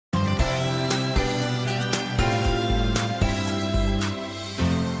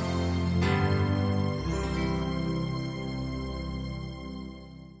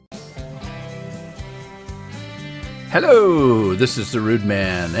Hello, this is the Rude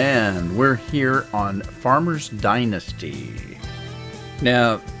Man, and we're here on Farmer's Dynasty.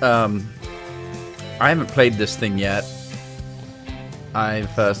 Now, I haven't played this thing yet. I've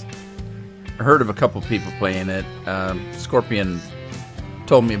heard of a couple people playing it. Scorpion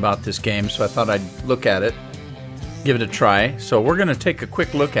told me about this game, so I thought I'd look at it, give it a try. So we're going to take a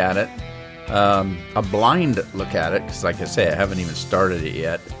quick look at it, a blind look at it, because like I say, I haven't even started it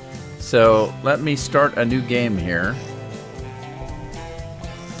yet. So let me start a new game here.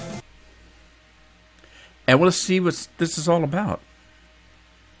 And we'll see what this is all about.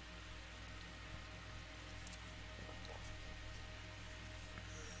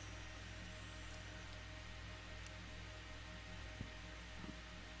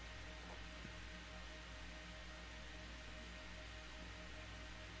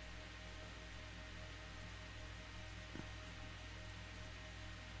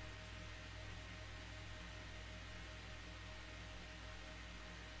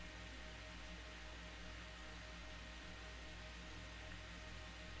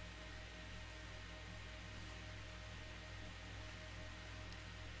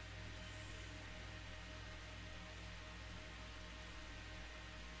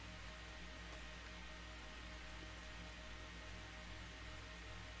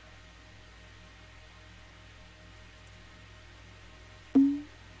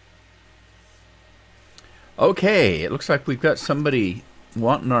 Okay, it looks like we've got somebody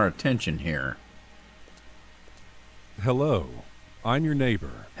wanting our attention here. Hello, I'm your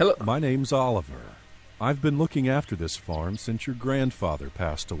neighbor. Hello. My name's Oliver. I've been looking after this farm since your grandfather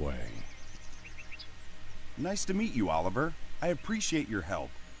passed away. Nice to meet you, Oliver. I appreciate your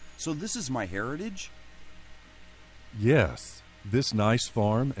help. So this is my heritage? Yes, this nice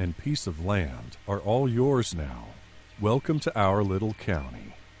farm and piece of land are all yours now. Welcome to our little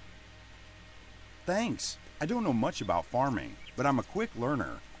county. Thanks. I don't know much about farming, but I'm a quick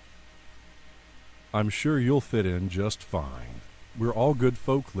learner. I'm sure you'll fit in just fine. We're all good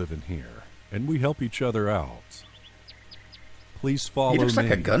folk living here, and we help each other out. Please follow me. He looks like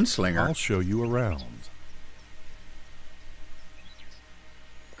a gunslinger. I'll show you around.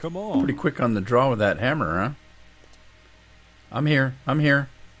 Come on. Pretty quick on the draw with that hammer, huh? I'm here. I'm here.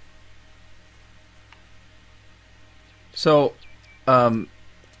 So, from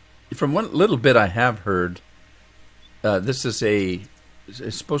one little bit I have heard, this is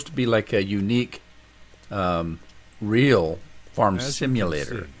it's supposed to be like a unique, real farm As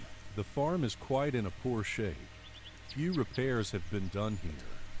simulator. you can see, the farm is quite in a poor shape. Few repairs have been done here.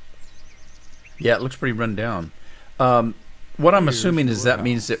 Yeah, it looks pretty run down. What I'm assuming is that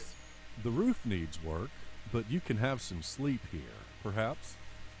means that The roof needs work, but you can have some sleep here, perhaps.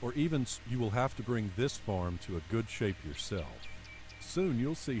 Or even you will have to bring this farm to a good shape yourself. Soon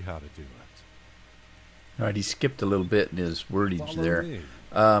you'll see how to do it. all right, he skipped a little bit in his wordage Follow there. me.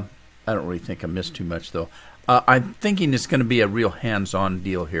 I don't really think I missed too much, though. I'm thinking it's going to be a real hands-on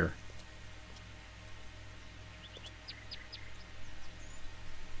deal here.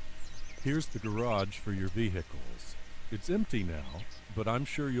 Here's the garage for your vehicles. It's empty now, but I'm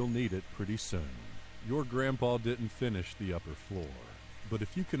sure you'll need it pretty soon. Your grandpa didn't finish the upper floor, but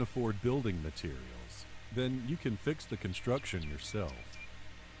if you can afford building materials, then you can fix the construction yourself.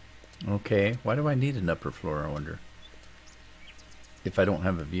 Okay, why do I need an upper floor, I wonder? If I don't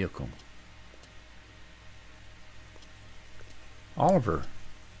have a vehicle. Oliver,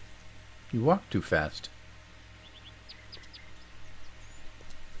 you walk too fast.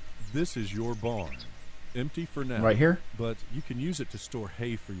 This is your barn. Empty for now. Right here? But you can use it to store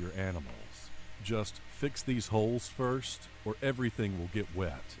hay for your animals. Just fix these holes first, or everything will get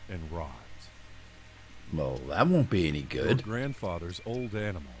wet and rot. Well, that won't be any Your good. grandfather's old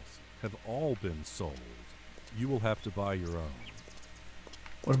animals have all been sold. You will have to buy your own.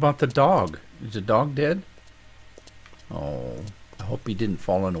 What about the dog? Is the dog dead? Oh, I hope he didn't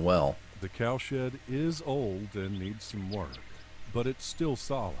fall in a well. The cowshed is old and needs some work, but it's still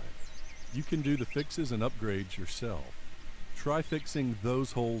solid. You can do the fixes and upgrades yourself. Try fixing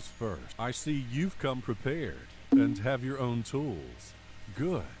those holes first. I see you've come prepared and have your own tools.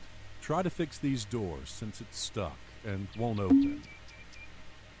 Good. Try to fix these doors since it's stuck and won't open.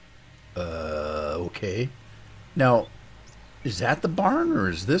 Okay. Now, is that the barn or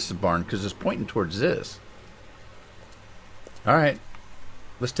is this the barn? Because it's pointing towards this. All right.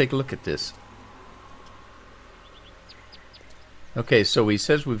 Let's take a look at this. Okay, so he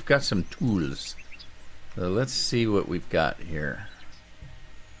says we've got some tools. So let's see what we've got here.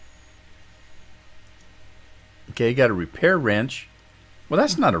 Okay, got a repair wrench. Well,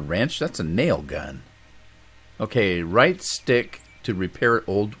 that's not a wrench. That's a nail gun. Okay, right stick to repair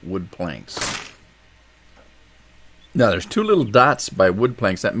old wood planks. Now, there's two little dots by wood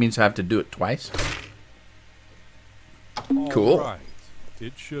planks. That means I have to do it twice. Cool. All right.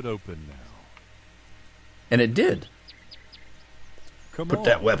 It should open now. And it did. Come Put on.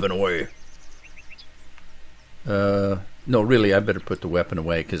 that weapon away. No, really, I better put the weapon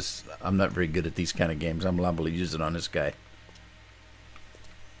away because I'm not very good at these kind of games. I'm liable to use it on this guy.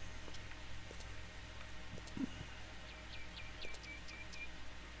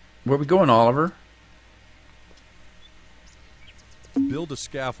 Where we going, Oliver? Build a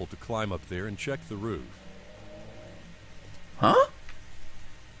scaffold to climb up there and check the roof. Huh?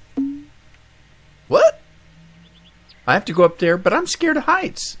 What? I have to go up there, but I'm scared of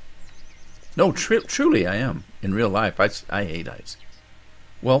heights. No, truly I am. In real life, I hate heights.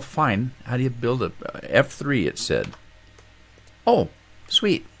 Well, fine. How do you build a F3, it said. Oh,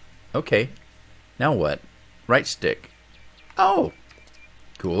 sweet. Okay. Now what? Right stick. Oh.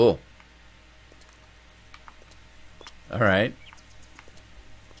 Cool. All right.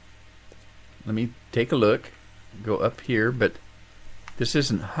 Let me take a look. Go up here, but this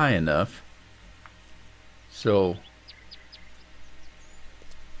isn't high enough. So...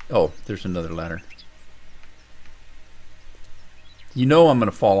 Oh, there's another ladder. You know I'm going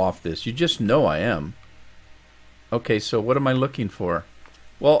to fall off this. You just know I am. Okay, so what am I looking for?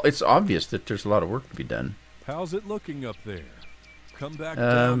 Well, it's obvious that there's a lot of work to be done. How's it looking up there? Come back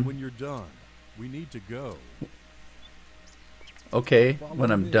down when you're done. We need to go. Okay,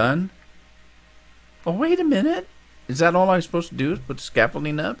 when I'm done. Oh, wait a minute. Is that all I'm supposed to do is put the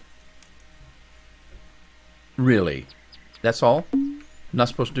scaffolding up? Really? That's all? I'm not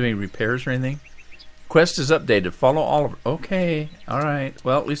supposed to do any repairs or anything? Quest is updated. Follow Oliver. Okay, alright.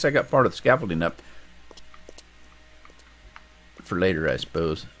 Well, at least I got part of the scaffolding up. For later, I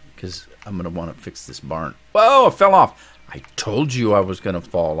suppose. Because I'm going to want to fix this barn. Whoa, I fell off. I told you I was going to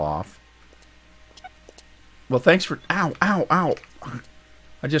fall off. Well, thanks for... Ow, ow, ow.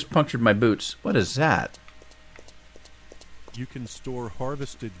 I just punctured my boots. What is that? You can store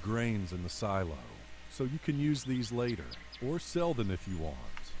harvested grains in the silo, so you can use these later, or sell them if you want.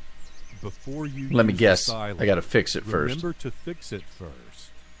 Before you Let me use guess. the silo, I got to fix it first. remember to fix it first.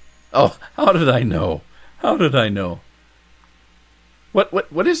 Oh, how did I know? How did I know?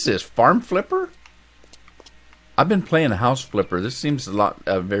 What is this? Farm flipper? I've been playing a house flipper. This seems a lot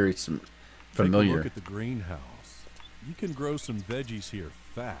very familiar. Take a look at the greenhouse. You can grow some veggies here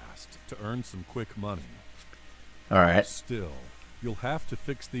fast to earn some quick money. All right. Still, you'll have to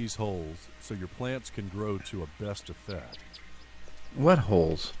fix these holes so your plants can grow to a best effect. What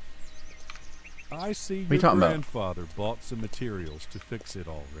holes? I see What are you your talking about? grandfather bought some materials to fix it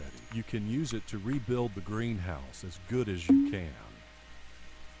already. You can use it to rebuild the greenhouse as good as you can.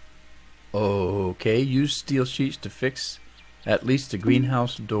 Okay, use steel sheets to fix at least the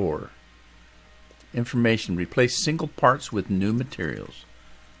greenhouse door. Information, replace single parts with new materials.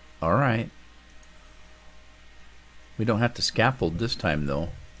 All right. We don't have to scaffold this time, though.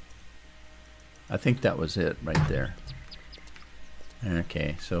 I think that was it right there.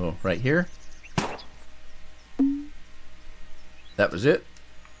 Okay, so right here. That was it.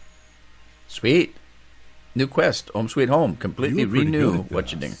 Sweet. New quest, Home Sweet Home. Completely You were pretty renew good at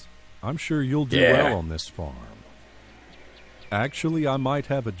what you this. think. I'm sure you'll do Yeah. well on this farm. Actually, I might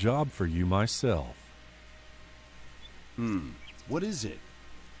have a job for you myself. What is it?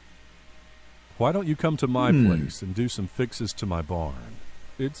 Why don't you come to my place and do some fixes to my barn?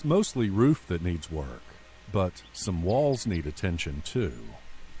 It's mostly roof that needs work, but some walls need attention too.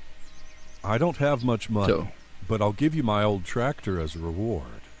 I don't have much money, So- but I'll give you my old tractor as a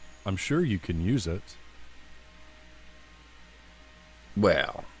reward. I'm sure you can use it.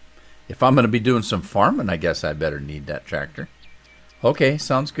 Well, if I'm going to be doing some farming, I guess I better need that tractor. Okay,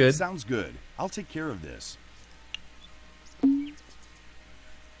 sounds good. Sounds good. I'll take care of this.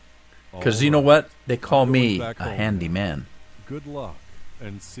 Because you know what? They call Going me back a home handy now. man. Good luck,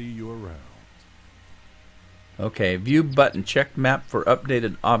 and see you around. Okay, view button. Check map for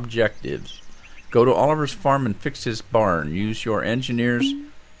updated objectives. Go to Oliver's farm and fix his barn. Use your engineer's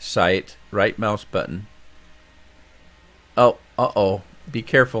site. Right mouse button. Oh, uh-oh. Be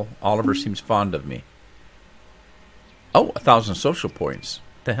careful. Oliver seems fond of me. Oh, 1,000 social points.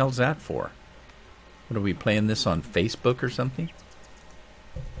 What the hell's that for? What are we playing this on Facebook or something?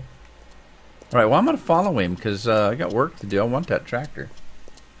 All right, well, I'm going to follow him because I got work to do. I want that tractor.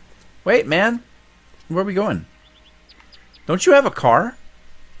 Wait, man. Where are we going? Don't you have a car?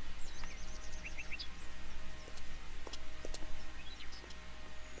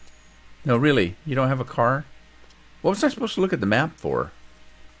 No, really. You don't have a car? What was I supposed to look at the map for?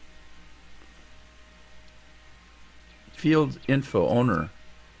 Field info owner.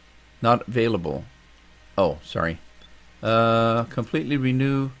 Not available. Oh, sorry. Completely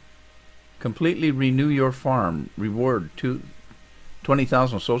renew your farm. Reward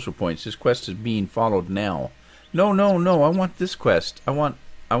 20,000 social points. This quest is being followed now. No. I want this quest. I want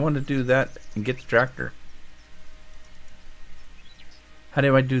to do that and get the tractor. How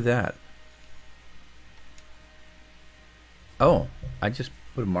do I do that? Oh, I just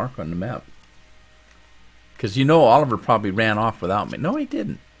put a mark on the map. Because you know Oliver probably ran off without me. No, he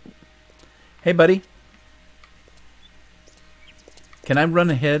didn't. Hey, buddy. Can I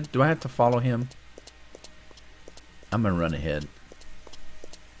run ahead? Do I have to follow him? I'm going to run ahead.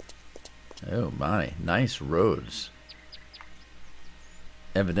 Oh, my. Nice roads.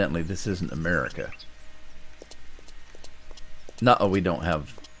 Evidently, this isn't America. No, we don't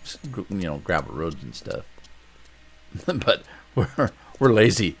have, gravel roads and stuff. But we're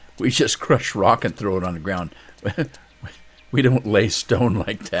lazy. We just crush rock and throw it on the ground. We don't lay stone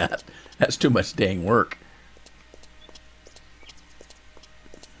like that. That's too much dang work.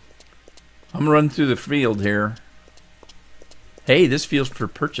 I'm running through the field here. Hey, this field's for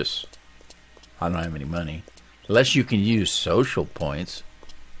purchase. I don't have any money. Unless you can use social points.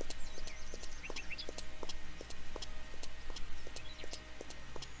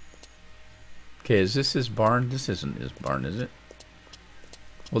 Okay, is this his barn? This isn't his barn, is it?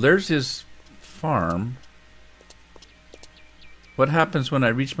 Well, there's his farm. What happens when I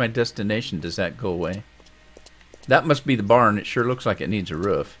reach my destination? Does that go away? That must be the barn. It sure looks like it needs a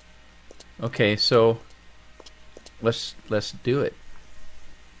roof. Okay, so let's do it.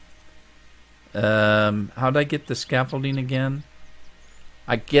 How'd I get the scaffolding again?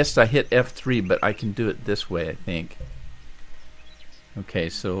 I guess I hit F3, but I can do it this way, I think. Okay,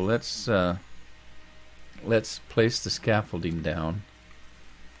 so let's place the scaffolding down.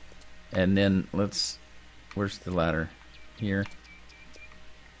 And then where's the ladder? Here.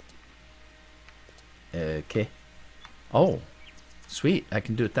 Okay. Oh, sweet. I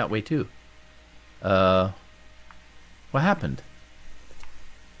can do it that way too. What happened?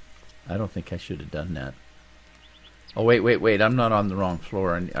 I don't think I should have done that. Oh, wait. I'm not on the wrong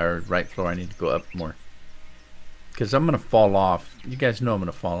floor, or right floor. I need to go up more. Because I'm going to fall off. You guys know I'm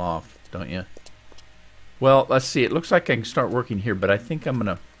going to fall off, don't you? Well, let's see. It looks like I can start working here, but I think I'm going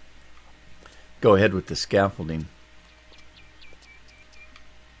to go ahead with the scaffolding.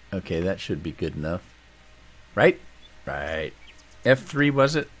 Okay, that should be good enough. Right? Right. F3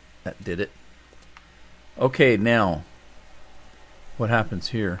 was it? That did it. Okay, now, what happens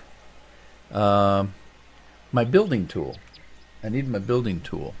here? My building tool. I need my building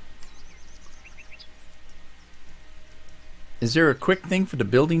tool. Is there a quick thing for the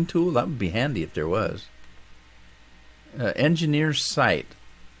building tool? That would be handy if there was. Engineer's site.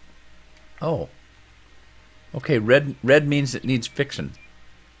 Oh. Okay, red means it needs fixing.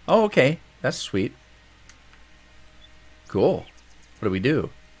 Oh, okay. That's sweet. Cool. What do we do?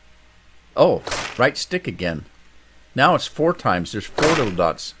 Oh, right stick again. Now it's 4 times. There's 4 little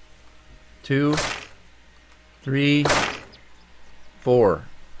dots. 2, 3, 4.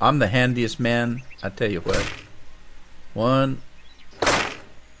 I'm the handiest man. I tell you what. 1,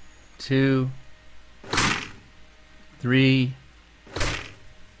 2, 3,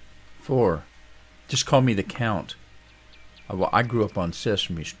 4. Just call me the Count. Well, I grew up on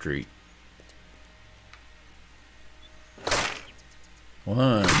Sesame Street.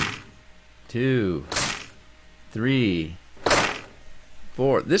 1, 2, 3,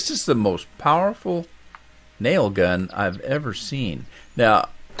 4. This is the most powerful nail gun I've ever seen. Now,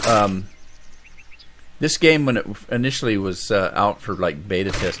 this game, when it initially was out for like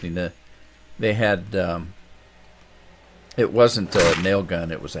beta testing, they had it wasn't a nail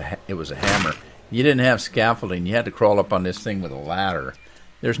gun; it was a hammer. You didn't have scaffolding. You had to crawl up on this thing with a ladder.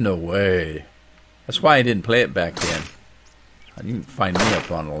 There's no way. That's why I didn't play it back then. You can find me up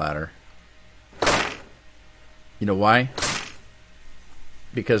on a ladder. You know why?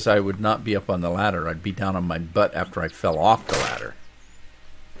 Because I would not be up on the ladder. I'd be down on my butt after I fell off the ladder.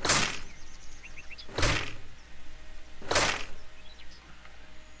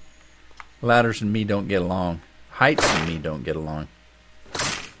 Ladders and me don't get along. Heights and me don't get along.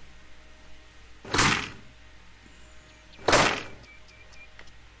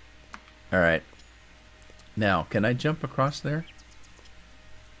 Alright. Now, can I jump across there?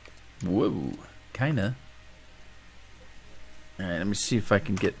 Whoa. Kinda. Alright, let me see if I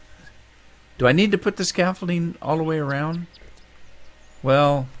can get... Do I need to put the scaffolding all the way around?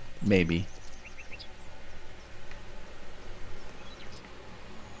 Well, maybe.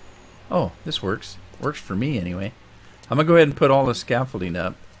 Oh, this works. Works for me anyway. I'm going to go ahead and put all the scaffolding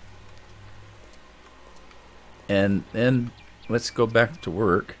up. And then let's go back to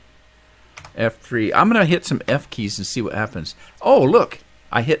work. F3. I'm going to hit some F keys and see what happens. Oh, look.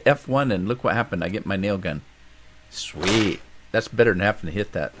 I hit F1 and look what happened. I get my nail gun. Sweet. That's better than having to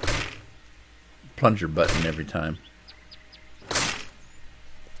hit that plunger button every time.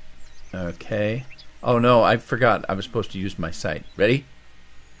 Okay. Oh, no. I forgot. I was supposed to use my sight. Ready?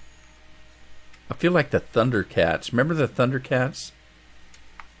 I feel like the Thundercats. Remember the Thundercats?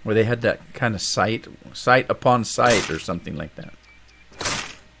 Where they had that kind of sight upon sight or something like that.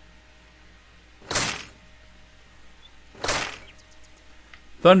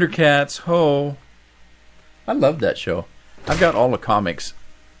 Thundercats, ho. I love that show. I've got all the comics.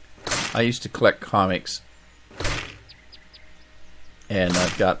 I used to collect comics. And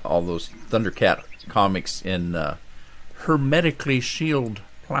I've got all those Thundercat comics in hermetically sealed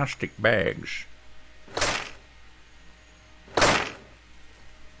plastic bags.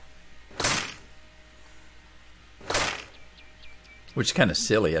 Which is kind of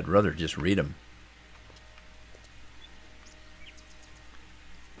silly. I'd rather just read them.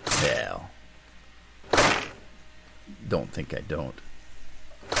 Well, don't think I don't.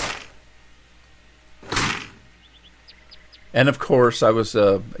 And of course, I was,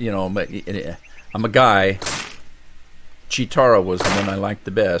 you know, I'm a guy. Chitara was the one I liked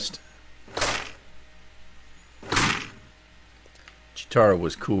the best. Chitara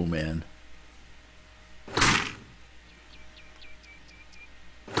was cool, man.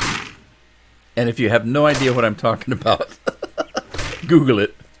 And if you have no idea what I'm talking about, Google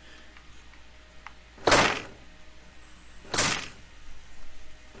it.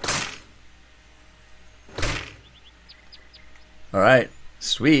 All right,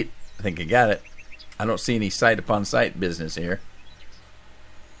 sweet. I think I got it. I don't see any sight upon sight business here.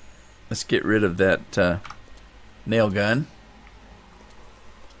 Let's get rid of that nail gun.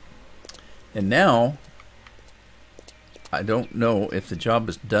 And now, I don't know if the job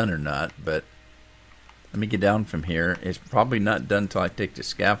is done or not, but let me get down from here. It's probably not done until I take the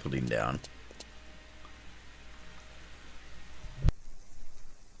scaffolding down.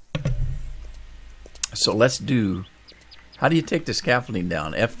 So let's do... How do you take the scaffolding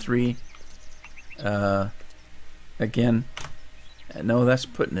down? F3. Again. No, that's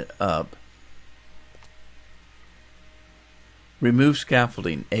putting it up. Remove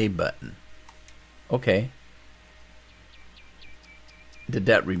scaffolding. A button. Okay. Did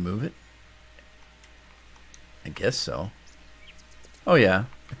that remove it? I guess so. Oh yeah,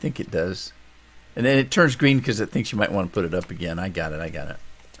 I think it does. And then it turns green because it thinks you might want to put it up again. I got it.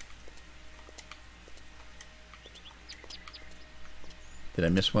 Did I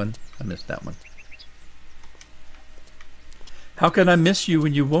miss one? I missed that one. How can I miss you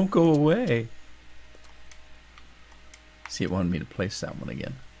when you won't go away? See, it wanted me to place that one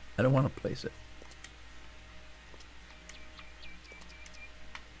again. I don't want to place it.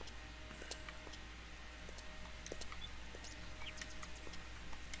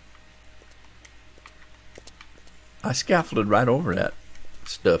 I scaffolded right over that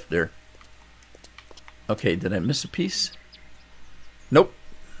stuff there. Okay, did I miss a piece? Nope.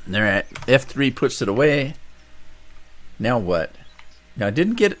 Alright, F3 puts it away. Now what? Now I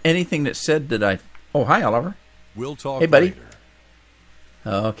didn't get anything that said that I... Oh, hi, Oliver. We'll talk Hey, buddy. later.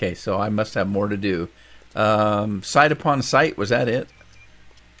 Okay, so I must have more to do. Sight upon sight, was that it?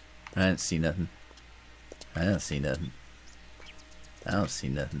 I didn't see nothing. I don't see nothing.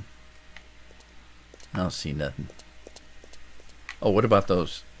 Oh, what about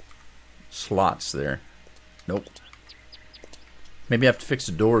those slots there? Nope. Maybe I have to fix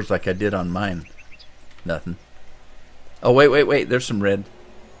the doors like I did on mine. Nothing. Oh, wait. There's some red.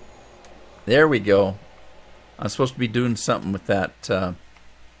 There we go. I'm supposed to be doing something with that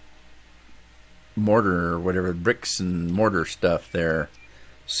mortar or whatever, bricks and mortar stuff there.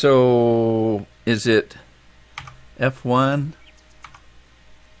 So, is it F1?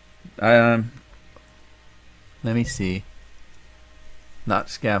 Let me see. Not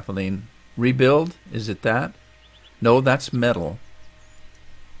scaffolding. Rebuild? Is it that? No, that's metal.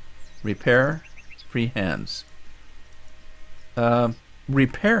 Repair? Free hands.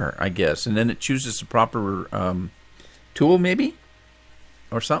 Repair, I guess. And then it chooses the proper tool, maybe?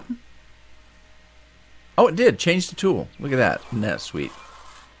 Or something? Oh, it did. Change the tool. Look at that. Isn't that sweet?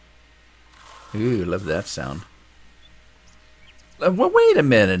 Ooh, love that sound. Well, wait a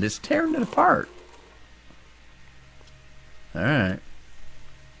minute. It's tearing it apart. Alright.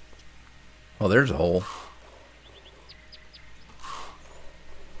 Oh, there's a hole.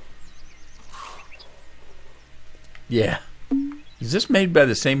 Yeah. Is this made by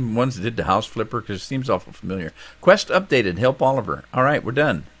the same ones that did the house flipper? Because it seems awful familiar. Quest updated. Help Oliver. Alright, we're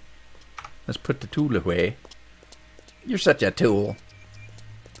done. Let's put the tool away. You're such a tool.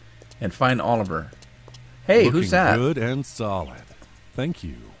 and find Oliver. Hey, Looking who's that? good and solid. Thank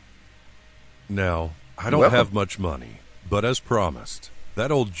you. Now, I don't Welcome. have much money, but as promised,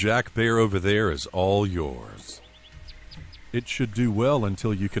 that old Jack Bear over there is all yours. It should do well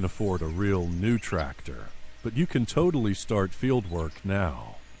until you can afford a real new tractor, but you can totally start field work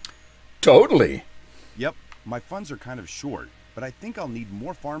now. Totally. Yep, my funds are kind of short, but I think I'll need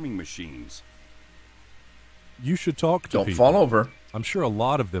more farming machines. You should talk to Don't people. fall over. I'm sure a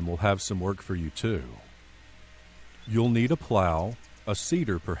lot of them will have some work for you, too. You'll need a plow, a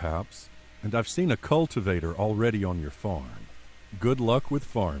seeder perhaps, and I've seen a cultivator already on your farm. Good luck with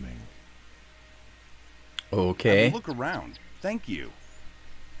farming. I Okay. will look around. Thank you.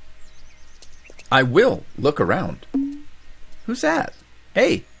 I will look around. Who's that?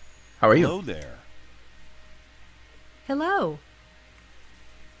 Hey, how are you? Hello there. Hello.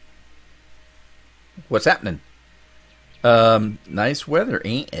 What's happening? Nice weather,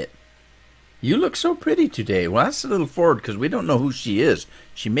 ain't it? You look so pretty today. Well, that's a little forward because we don't know who she is.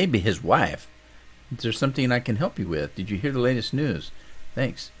 She may be his wife. Is there something I can help you with? Did you hear the latest news?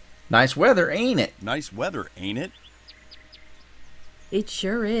 Thanks. Nice weather, ain't it? Nice weather, ain't it? It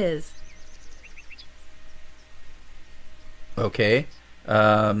sure is. Okay.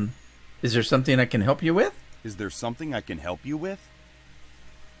 Is there something I can help you with? Is there something I can help you with?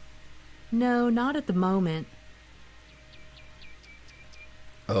 No, not at the moment.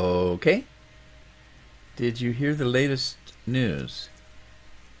 Okay. Did you hear the latest news?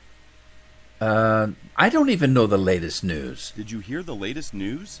 I don't even know the latest news. Did you hear the latest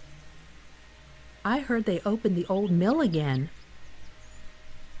news? I heard they opened the old mill again.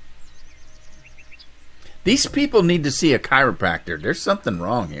 These people need to see a chiropractor. There's something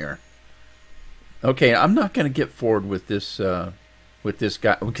wrong here. Okay, I'm not going to get forward with this guy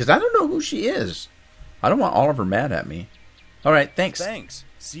because I don't know who she is. I don't want Oliver mad at me. All right, thanks. Thanks.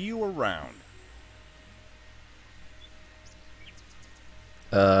 See you around.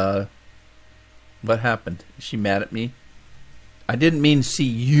 What happened? Is she mad at me? I didn't mean see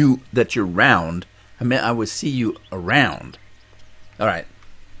you that you're round. I meant I would see you around. All right,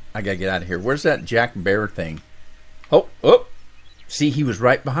 I gotta get out of here. Where's that Jack Bear thing? Oh! See, he was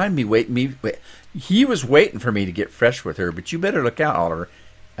right behind me, waiting. He was waiting for me to get fresh with her. But you better look out, Oliver.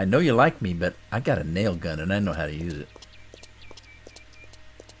 I know you like me, but I got a nail gun and I know how to use it.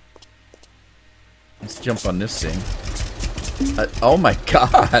 Let's jump on this thing. Oh my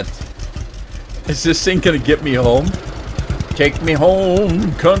God! Is this thing gonna get me home? Take me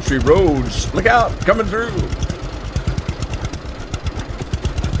home, country roads. Look out, coming through.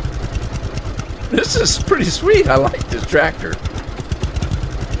 This is pretty sweet. I like this tractor.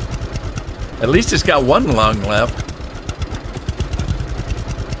 At least it's got one lung left.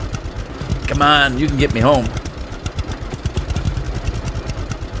 Come on, you can get me home.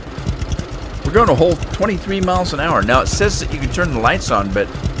 We're going a whole 23 miles an hour. Now, it says that you can turn the lights on, but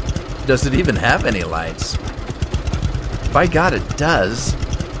does it even have any lights? By God, it does.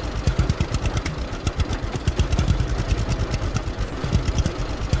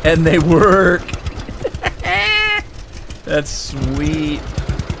 And they work. That's sweet.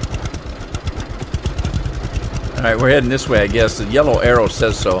 All right, we're heading this way, I guess. The yellow arrow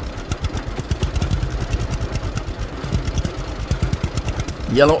says so.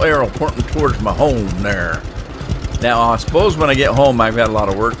 Yellow arrow pointing towards my home there. Now, I suppose when I get home, I've got a lot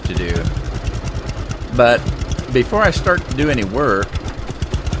of work to do. But before I start to do any work,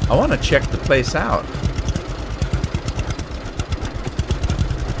 I want to check the place out.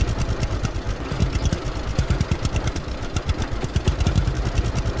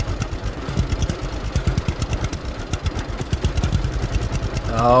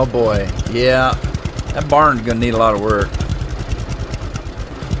 Oh boy, yeah, that barn's gonna need a lot of work.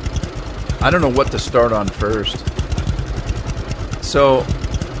 I don't know what to start on first. So,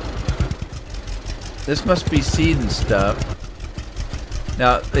 this must be seed and stuff.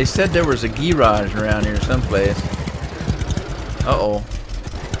 Now, they said there was a garage around here someplace. Uh-oh.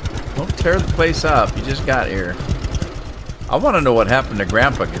 Don't tear the place up, you just got here. I want to know what happened to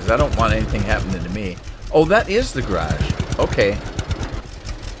Grandpa, because I don't want anything happening to me. Oh, that is the garage. Okay.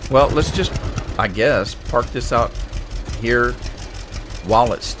 Well, let's just, I guess, park this out here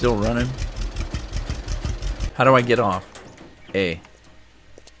while it's still running. How do I get off? A.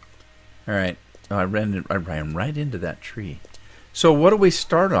 All right. Oh, I ran right into that tree. So what do we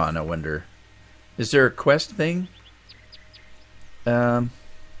start on, I wonder? Is there a quest thing? Let's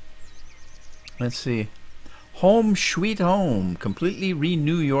see. Home, sweet home. Completely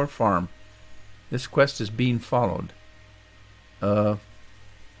renew your farm. This quest is being followed.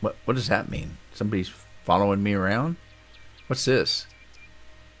 What does that mean? Somebody's following me around? What's this?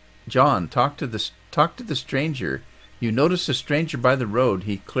 John, talk to the stranger. You notice a stranger by the road.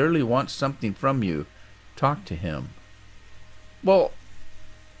 He clearly wants something from you. Talk to him. Well,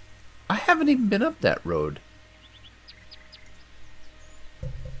 I haven't even been up that road.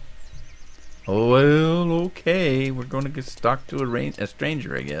 Oh, well, okay. We're going to get talk to a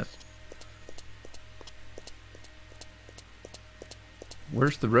stranger, I guess.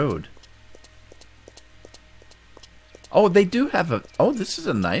 Where's the road? Oh, they do have a... Oh, this is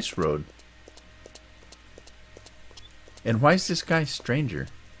a nice road. And why is this guy stranger?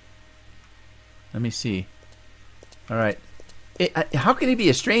 Let me see. All right. How can he be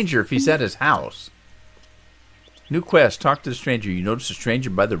a stranger if he's at his house? New quest. Talk to the stranger. You notice a stranger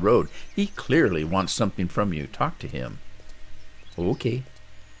by the road. He clearly wants something from you. Talk to him. Okay.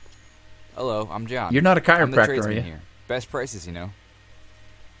 Hello, I'm John. You're not a I'm the chiropractor, tradesman are you? here. Best prices, you know.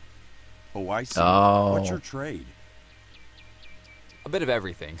 Oh, I see. Oh. What's your trade? A bit of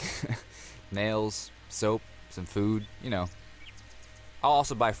everything. Nails, soap, some food, you know. I'll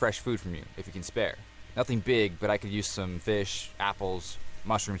also buy fresh food from you, if you can spare. Nothing big, but I could use some fish, apples,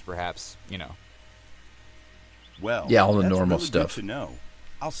 mushrooms perhaps, you know. Well, Yeah, all the that's normal really stuff. Good to know.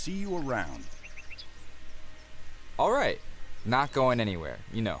 I'll see you around. All right. Not going anywhere,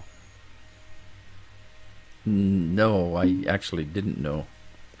 you know. No, I actually didn't know.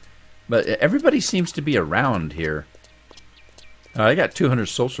 But everybody seems to be around here. I got 200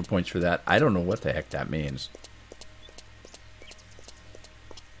 social points for that. I don't know what the heck that means.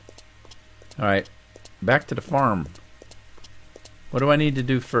 All right, back to the farm. What do I need to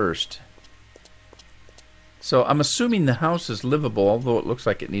do first? So I'm assuming the house is livable, although it looks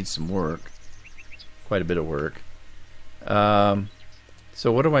like it needs some work. Quite a bit of work.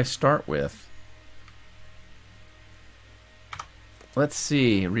 So what do I start with? Let's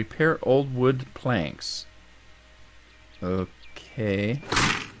see. Repair old wood planks. Okay.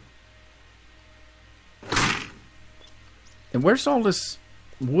 And where's all this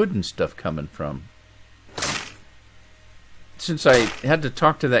wooden stuff coming from? Since I had to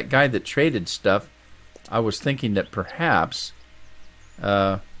talk to that guy that traded stuff, I was thinking that perhaps...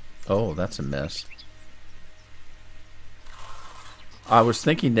 oh, that's a mess. I was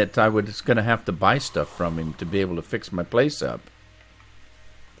thinking that I was going to have to buy stuff from him to be able to fix my place up.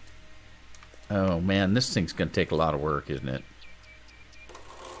 Oh, man, this thing's going to take a lot of work, isn't it?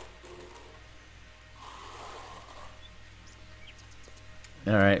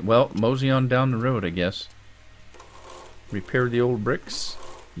 All right, well, mosey on down the road, I guess. Repair the old bricks?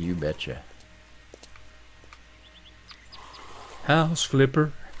 You betcha. House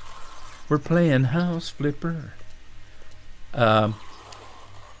flipper. We're playing house flipper.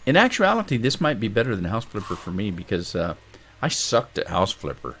 In actuality, this might be better than house flipper for me because I sucked at house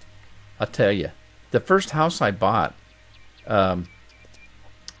flipper. I'll tell you, the first house I bought, I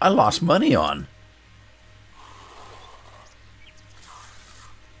lost money on.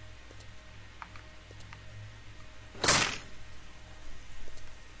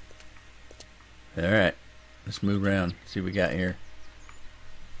 All right, let's move around. See what we got here.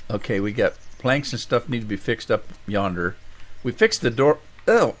 Okay, we got planks and stuff need to be fixed up yonder. We fixed the door.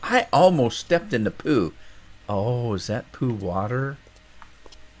 Oh, I almost stepped in the poo. Oh, is that poo water?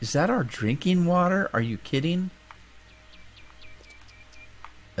 Is that our drinking water? Are you kidding?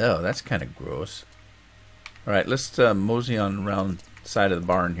 Oh, that's kind of gross. All right, let's mosey on around the side of the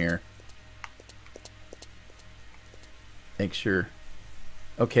barn here. Make sure.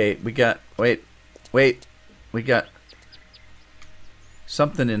 Okay, we got... Wait. We got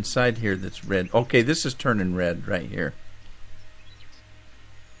something inside here that's red. Okay, this is turning red right here.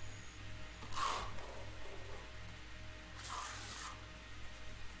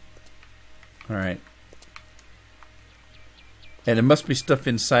 All right. And it must be stuff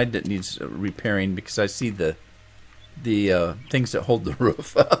inside that needs repairing because I see the things that hold the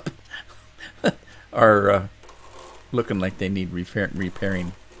roof up are looking like they need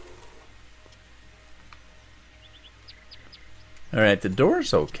repairing. All right, the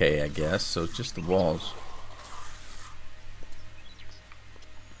door's okay, I guess, so it's just the walls.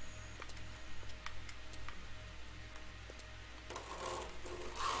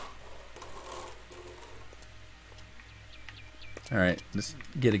 All right, let's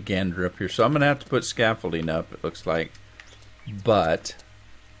get a gander up here. So I'm going to have to put scaffolding up, it looks like. But,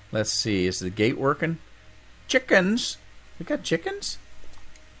 let's see, is the gate working? Chickens! We got chickens?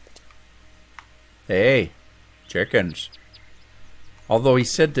 Hey, chickens. Although he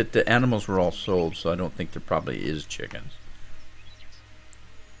said that the animals were all sold, so I don't think there probably is chickens.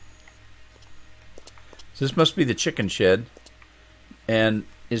 So this must be the chicken shed. And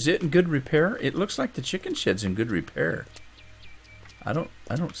is it in good repair? It looks like the chicken shed's in good repair. I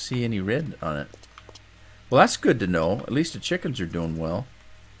don't see any red on it. Well, that's good to know. At least the chickens are doing well.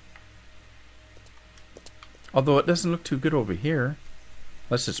 Although it doesn't look too good over here.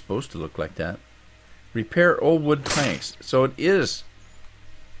 Unless it's supposed to look like that. Repair old wood planks. So it is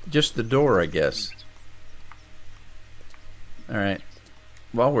just the door, I guess. Alright.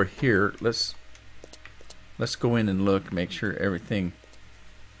 While we're here, let's go in and look, make sure everything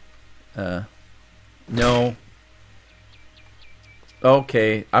no.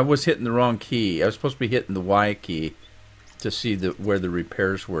 Okay, I was hitting the wrong key. I was supposed to be hitting the Y key to see where the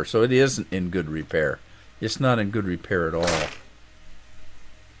repairs were. So it isn't in good repair. It's not in good repair at all.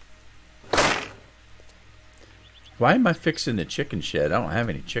 Why am I fixing the chicken shed? I don't have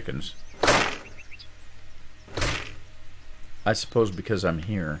any chickens. I suppose because I'm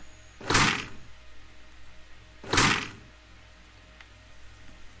here.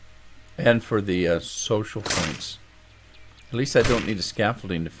 And for the social points. At least I don't need a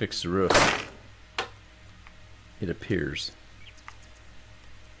scaffolding to fix the roof. It appears.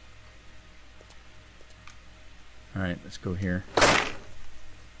 Alright, let's go here.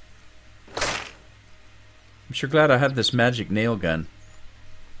 I'm sure glad I have this magic nail gun.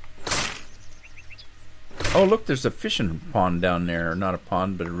 Oh, look, there's a fishing pond down there. Not a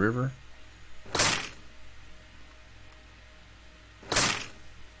pond, but a river.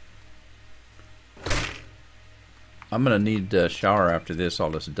 I'm going to need a shower after this, all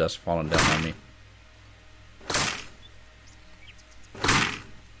this dust falling down on me.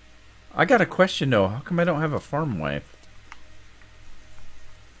 I got a question, though. How come I don't have a farm wife?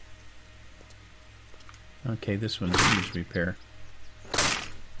 Okay, this one needs repair.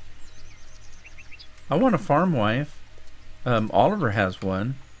 I want a farm wife. Oliver has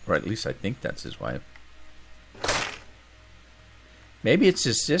one. Or at least I think that's his wife. Maybe it's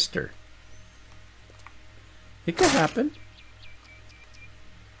his sister. It could happen.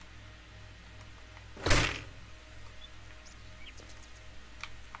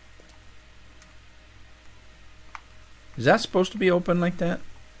 Is that supposed to be open like that?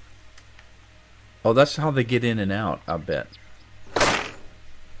 Oh, that's how they get in and out, I'll bet.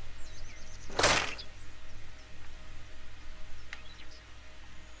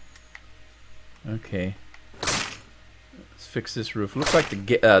 Okay. Let's fix this roof. Looks like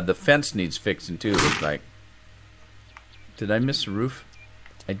the fence needs fixing too, looks like. Did I miss the roof?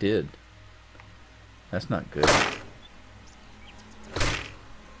 I did. That's not good.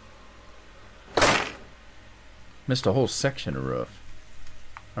 Missed a whole section of roof.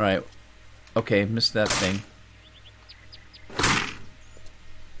 Alright. Okay, missed that thing.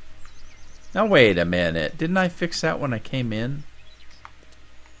 Now wait a minute. Didn't I fix that when I came in?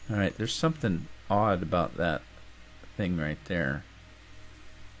 Alright, there's something odd about that thing right there.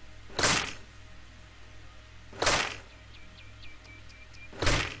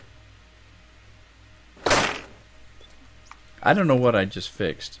 I don't know what I just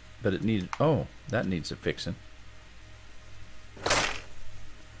fixed, but it needed... Oh, that needs a fixing.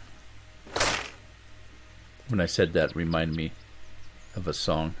 When I said that, it reminded me of a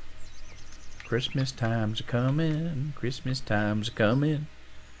song. Christmas time's a-comin', Christmas time's a-comin'.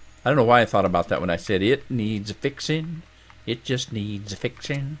 I don't know why I thought about that when I said it needs a fixing. It just needs a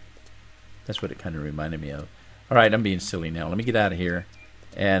fixing. That's what it kind of reminded me of. Alright, I'm being silly now. Let me get out of here.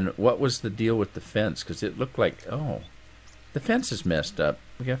 And what was the deal with the fence? Because it looked like... Oh... The fence is messed up.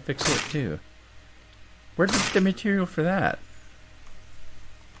 We gotta fix it too. Where did the material for that?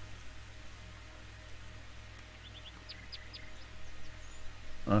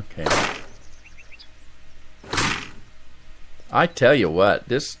 Okay. I tell you what,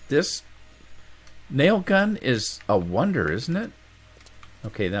 this nail gun is a wonder, isn't it?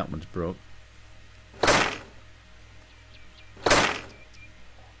 Okay, that one's broke.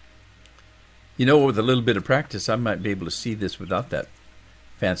 You know, with a little bit of practice, I might be able to see this without that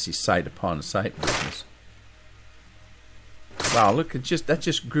fancy sight upon sight business. Wow, look, that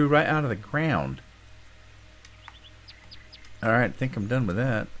just grew right out of the ground. Alright, I think I'm done with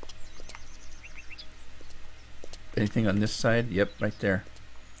that. Anything on this side? Yep, right there.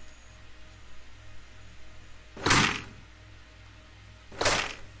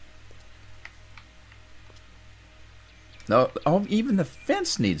 No, oh, even the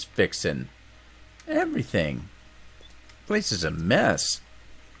fence needs fixing. Everything. Place is a mess.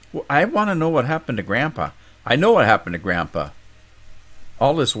 Well, I want to know what happened to Grandpa. I know what happened to Grandpa.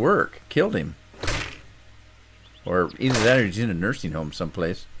 All this work killed him. Or either that or he's in a nursing home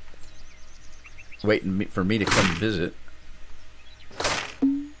someplace. Waiting for me to come visit.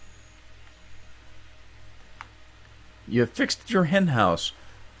 You have fixed your hen house.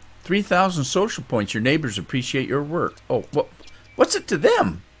 3,000 social points. Your neighbors appreciate your work. Oh, what What's it to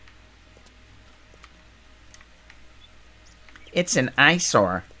them? It's an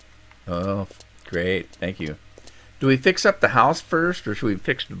eyesore. Oh, great. Thank you. Do we fix up the house first, or should we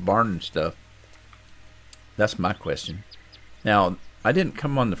fix the barn and stuff? That's my question. Now, I didn't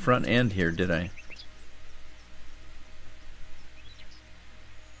come on the front end here, did I?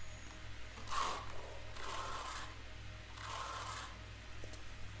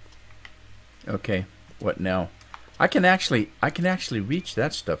 Okay, what now? I can actually reach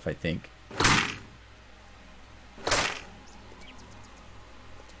that stuff, I think.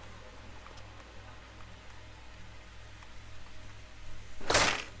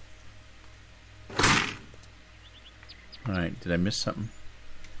 Alright, did I miss something?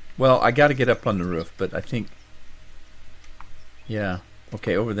 Well, I got to get up on the roof, but I think... Yeah,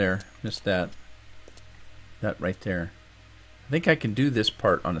 okay, over there. Missed that. That right there. I think I can do this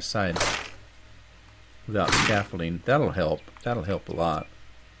part on the side without scaffolding. That'll help. That'll help a lot.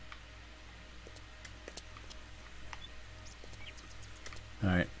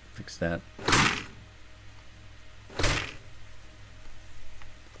 Alright, fix that.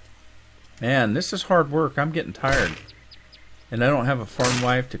 Man, this is hard work. I'm getting tired. And I don't have a farm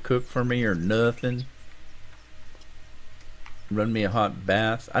wife to cook for me or nothing. Run me a hot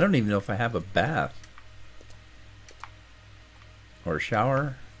bath. I don't even know if I have a bath. Or a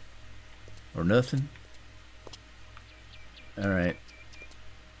shower. Or nothing. Alright.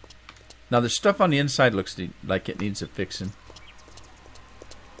 Now the stuff on the inside looks like it needs a fixing.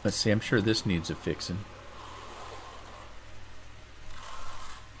 Let's see, I'm sure this needs a fixing.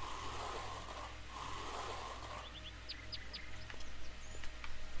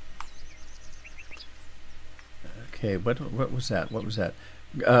 Okay, what was that? What was that?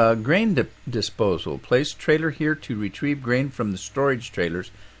 Grain disposal. Place trailer here to retrieve grain from the storage trailers.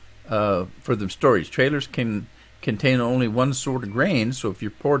 For the storage trailers can contain only one sort of grain, so if you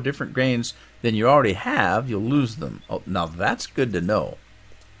pour different grains than you already have, you'll lose them. Oh, now that's good to know.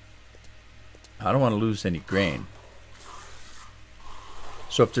 I don't want to lose any grain.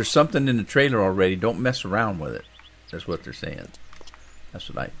 So if there's something in the trailer already, don't mess around with it. That's what they're saying. That's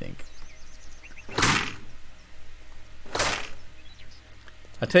what I think.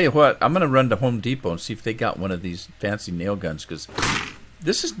 I tell you what, I'm going to run to Home Depot and see if they got one of these fancy nail guns, because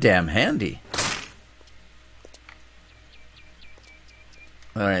this is damn handy.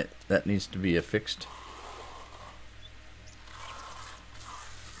 Alright, that needs to be affixed.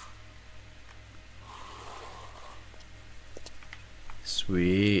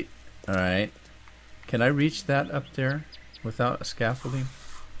 Sweet. Alright. Can I reach that up there without a scaffolding?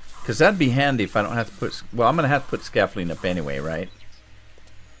 Because that'd be handy if I don't have to put... Well, I'm going to have to put scaffolding up anyway, right?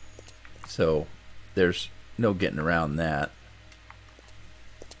 So, there's no getting around that.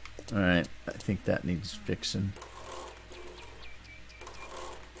 Alright, I think that needs fixing.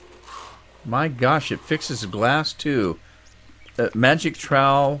 My gosh, it fixes glass too. Magic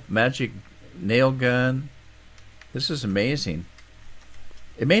trowel, magic nail gun. This is amazing.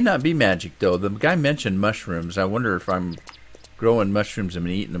 It may not be magic though. The guy mentioned mushrooms. I wonder if I'm growing mushrooms and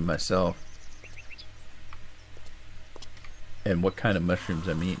eating them myself. And what kind of mushrooms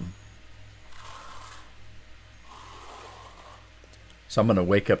I'm eating. So I'm going to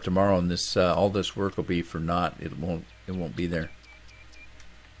wake up tomorrow and this all this work will be for naught. It won't be there.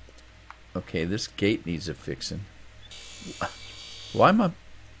 Okay, this gate needs a fixing. Why am I...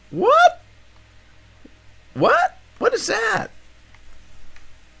 What? What? What is that?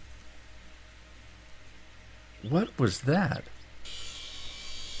 What was that?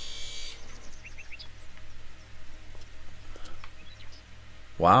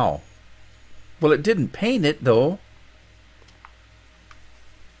 Wow. Well, it didn't paint it, though.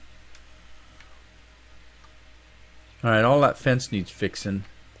 Alright, all that fence needs fixing.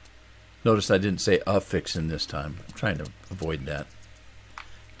 Notice I didn't say a fixing this time. I'm trying to avoid that.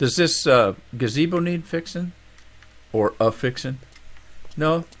 Does this gazebo need fixing? Or a fixing?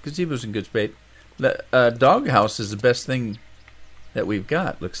 No, gazebo's in good shape. The doghouse is the best thing that we've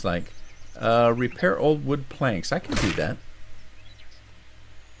got, looks like. Repair old wood planks. I can do that.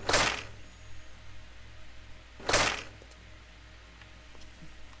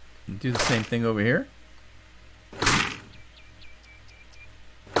 Do the same thing over here.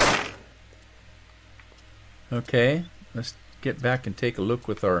 Okay, let's get back and take a look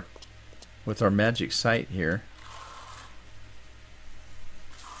with our magic sight here.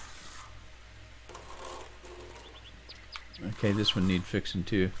 Okay, this one needs fixing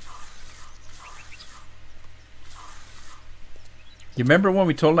too. You remember when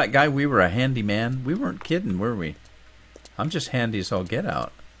we told that guy we were a handy man? We weren't kidding, were we? I'm just handy as all get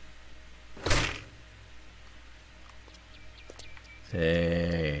out.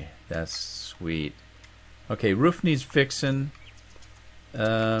 Hey, that's sweet. Okay, roof needs fixing.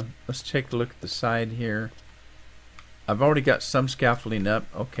 Let's take a look at the side here. I've already got some scaffolding up.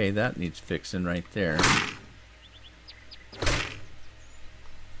 Okay, that needs fixing right there.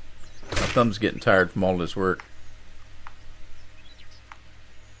 My thumb's getting tired from all this work.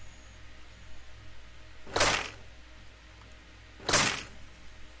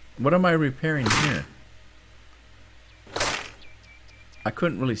 What am I repairing here? I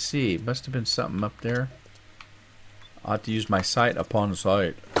couldn't really see. Must have been something up there. I'll have to use my sight upon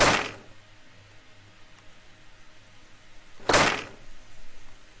sight.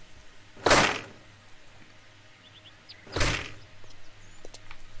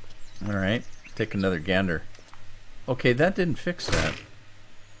 Alright, take another gander. Okay, that didn't fix that.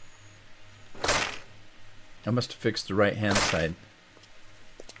 I must have fixed the right hand side.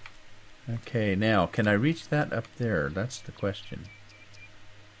 Okay, now, can I reach that up there? That's the question.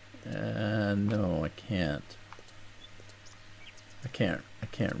 No, I can't. I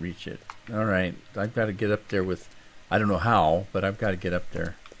can't reach it. Alright, I've got to get up there with... I don't know how, but I've got to get up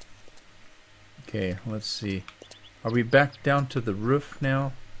there. Okay, let's see. Are we back down to the roof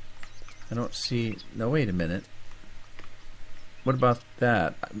now? I don't see... No, wait a minute. What about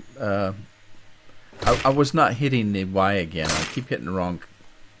that? I was not hitting the Y again. I keep hitting the wrong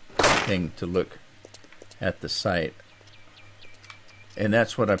thing to look at the site. And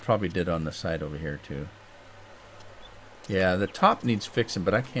that's what I probably did on the side over here too. Yeah, the top needs fixing,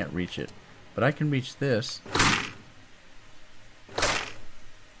 but I can't reach it. But I can reach this.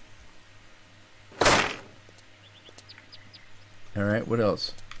 Alright, what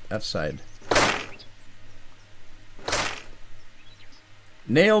else? That side.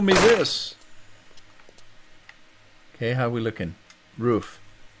 Nail me this! Okay, how are we looking? Roof.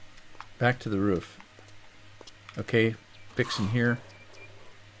 Back to the roof. Okay, fixing here.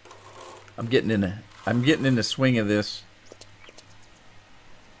 I'm getting in the swing of this.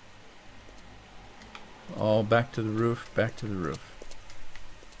 All back to the roof, back to the roof.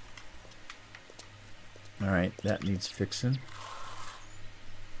 Alright, that needs fixing.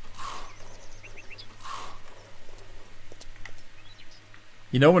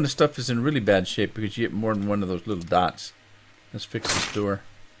 You know when the stuff is in really bad shape because you get more than one of those little dots. Let's fix this door.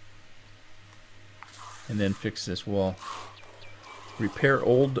 And then fix this wall. Repair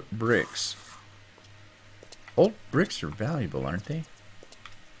old bricks. Old bricks are valuable, aren't they?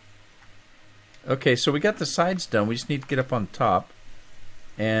 Okay, so we got the sides done. We just need to get up on top.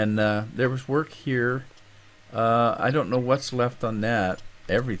 And there was work here. I don't know what's left on that.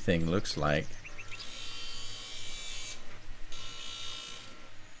 Everything looks like.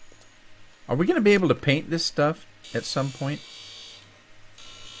 Are we going to be able to paint this stuff at some point?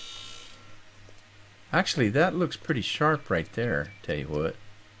 Actually, that looks pretty sharp right there, tell you what.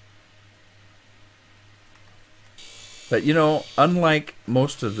 But you know, unlike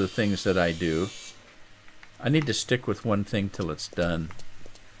most of the things that I do, I need to stick with one thing till it's done.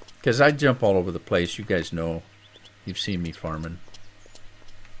 Because I jump all over the place. You guys know. You've seen me farming.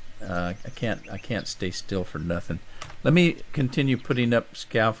 I can't stay still for nothing. Let me continue putting up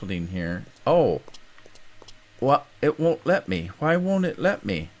scaffolding here. Oh. Well, it won't let me. Why won't it let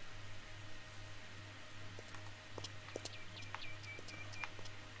me?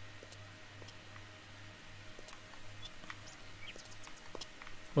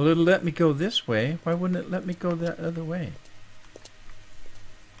 Well, it'll let me go this way. Why wouldn't it let me go that other way?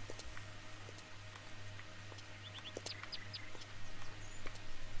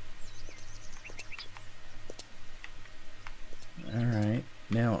 Alright,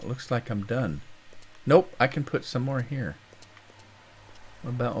 now it looks like I'm done. Nope, I can put some more here.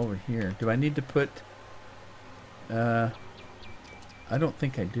 What about over here? Do I need to put... I don't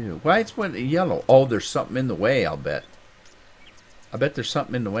think I do. Why it's what yellow? Oh, there's something in the way, I'll bet. I bet there's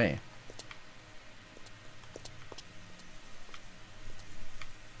something in the way.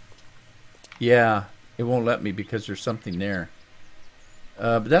 Yeah, it won't let me because there's something there.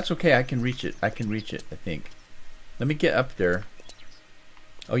 But that's okay. I can reach it. I can reach it, I think. Let me get up there.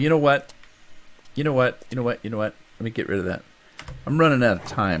 Oh, you know what? You know what? You know what? You know what? Let me get rid of that. I'm running out of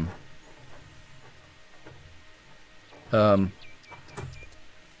time. I'm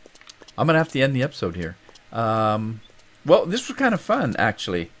going to have to end the episode here. Well, this was kind of fun,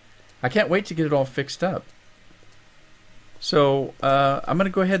 actually. I can't wait to get it all fixed up. So, I'm going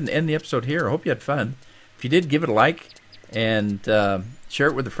to go ahead and end the episode here. I hope you had fun. If you did, give it a like. And share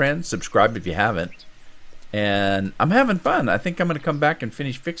it with a friend. Subscribe if you haven't. And I'm having fun. I think I'm going to come back and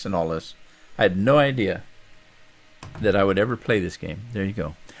finish fixing all this. I had no idea that I would ever play this game. There you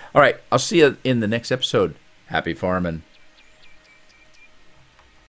go. All right, I'll see you in the next episode. Happy farming.